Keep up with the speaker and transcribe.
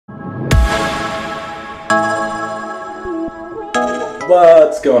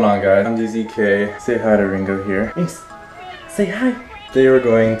What's going on, guys? I'm DZK. Say hi to Ringo here. Say hi. Today we're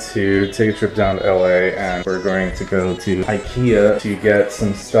going to take a trip down to LA and we're going to go to IKEA to get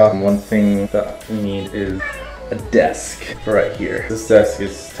some stuff. One thing that we need is a desk for right here. This desk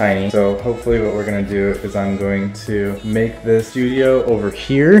is tiny, so hopefully what we're gonna do is I'm going to make this studio over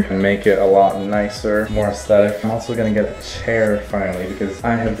here and make it a lot nicer, more aesthetic. I'm also gonna get a chair finally because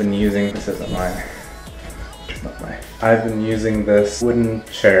I have been using, this isn't mine. I've been using this wooden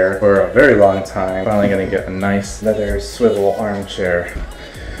chair for a very long time. Finally gonna get a nice leather swivel armchair.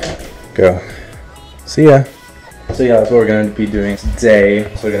 Go. See ya. So yeah, that's what we're gonna be doing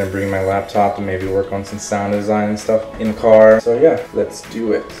today. So we're gonna bring my laptop and maybe work on some sound design and stuff in the car. So yeah, let's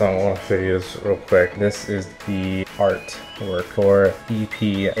do it. So I wanna show you this real quick. This is the artwork for EP.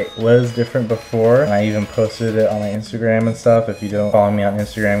 It was different before, and I even posted it on my Instagram and stuff. If you don't follow me on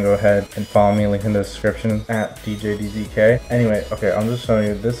Instagram, go ahead and follow me, link in the description, at DJDZK. Anyway, okay, I'm just showing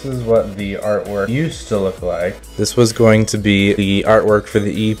you, this is what the artwork used to look like. This was going to be the artwork for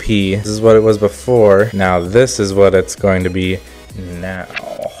the EP. This is what it was before. Now this is what it's going to be now.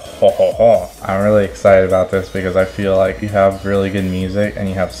 I'm really excited about this because I feel like if you have really good music and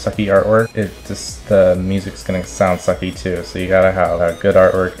you have sucky artwork, the music's gonna sound sucky too. So you gotta have good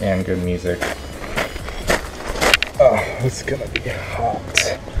artwork and good music. Oh, it's gonna be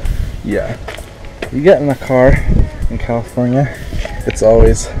hot. Yeah. You get in a car in California, it's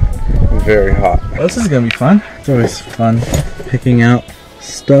always very hot. This is gonna be fun. It's always fun picking out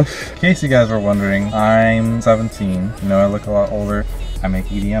stuff. In case you guys were wondering, I'm 17. You know, I look a lot older. I make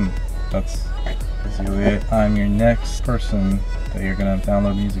EDM. That's basically it. I'm your next person that you're gonna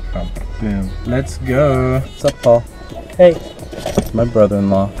download music from. Boom. Let's go. What's up, Paul? Hey. My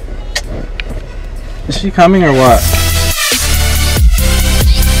brother-in-law. Is she coming or what?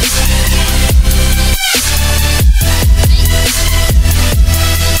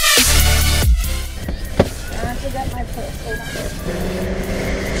 I forgot my purse.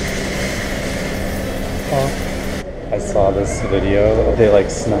 Oh. I saw this video. They like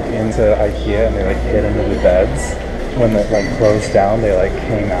snuck into IKEA and they like hid under the beds. When it like closed down, they like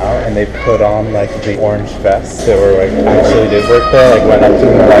came out and they put on like the orange vests that were like actually did work there. Like went up to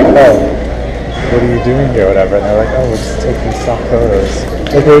them and they're like, oh, what are you doing here, or whatever. And they're like, oh, we're just taking stock photos.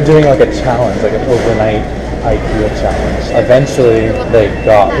 Like they were doing like a challenge, like an overnight IKEA challenge. Eventually, they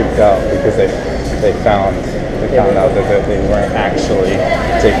got kicked out because they found out that they weren't actually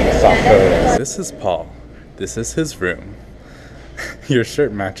taking stock photos. This is Paul. This is his room. Your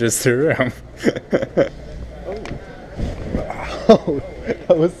shirt matches the room. Oh,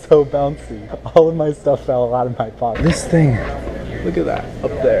 that was so bouncy. All of my stuff fell out of my pocket. This thing, look at that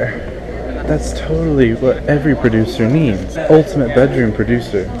up there. That's totally what every producer needs. Ultimate bedroom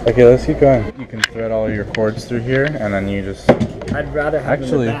producer. Okay, let's keep going. You can thread all your cords through here, and then you just... I'd rather have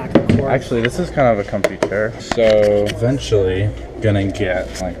them in the back, of course. Actually, this is kind of a comfy chair. So, eventually, gonna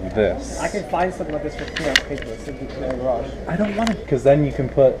get like this. I can find something like this for $2 paperless in the garage. I don't want it, because then you can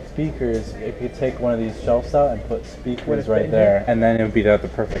put speakers. If you take one of these shelves out and put speakers right there, and then it would be at the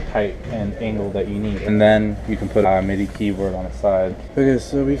perfect height and angle that you need. And then you can put a MIDI keyboard on the side. Okay,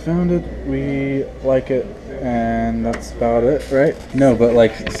 so we found it. We like it, and that's about it, right? No, but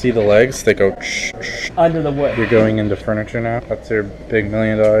like, see the legs? They go under the wood. You're going into furniture now. That's your big $1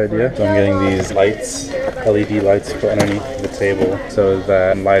 million idea. So I'm getting these lights, LED lights, put underneath the table so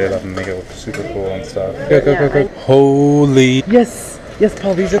that light it up and make it look super cool and stuff. Go. Holy. Yes,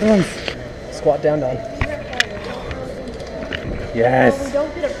 Paul, these are the ones. Squat down, Don. Yes. We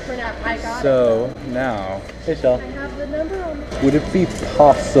don't get a printout. I got So now, it. I have the number on the... Would it be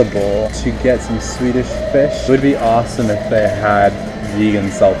possible to get some Swedish fish? It would be awesome if they had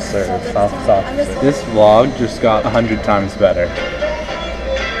vegan self-serve. This vlog just got 100 times better.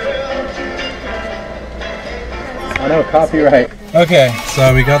 I know, copyright. Okay,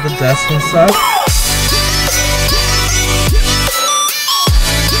 so we got the desk and stuff.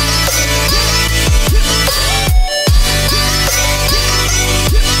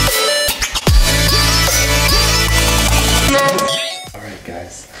 Alright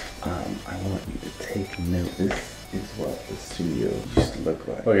guys, I want you to take note. This is what the studio used to look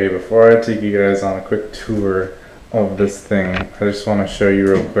like. Okay, before I take you guys on a quick tour of this thing, I just want to show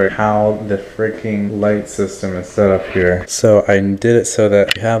you real quick how the freaking light system is set up here. So I did it so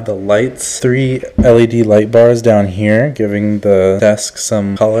that you have the lights, 3 LED light bars down here giving the desk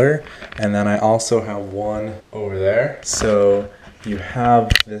some color, and then I also have one over there. So you have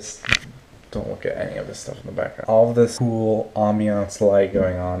this, don't look at any of this stuff in the background, all of this cool ambiance light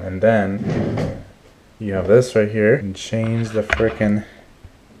going on, and then you have this right here and change the freaking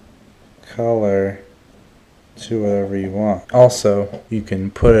color to whatever you want. Also, you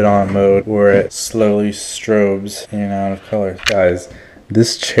can put it on mode where it slowly strobes in and out of colors. Guys,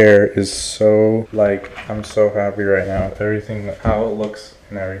 this chair is so, like, I'm so happy right now with everything, how it looks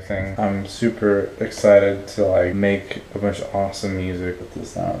and everything. I'm super excited to like make a bunch of awesome music with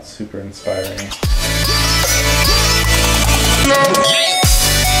this now. It's super inspiring.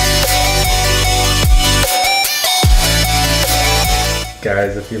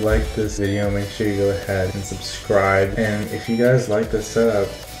 Guys, if you like this video, make sure you go ahead and subscribe. And if you guys like the setup,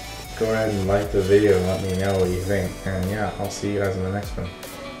 go ahead and like the video and let me know what you think. And yeah, I'll see you guys in the next one.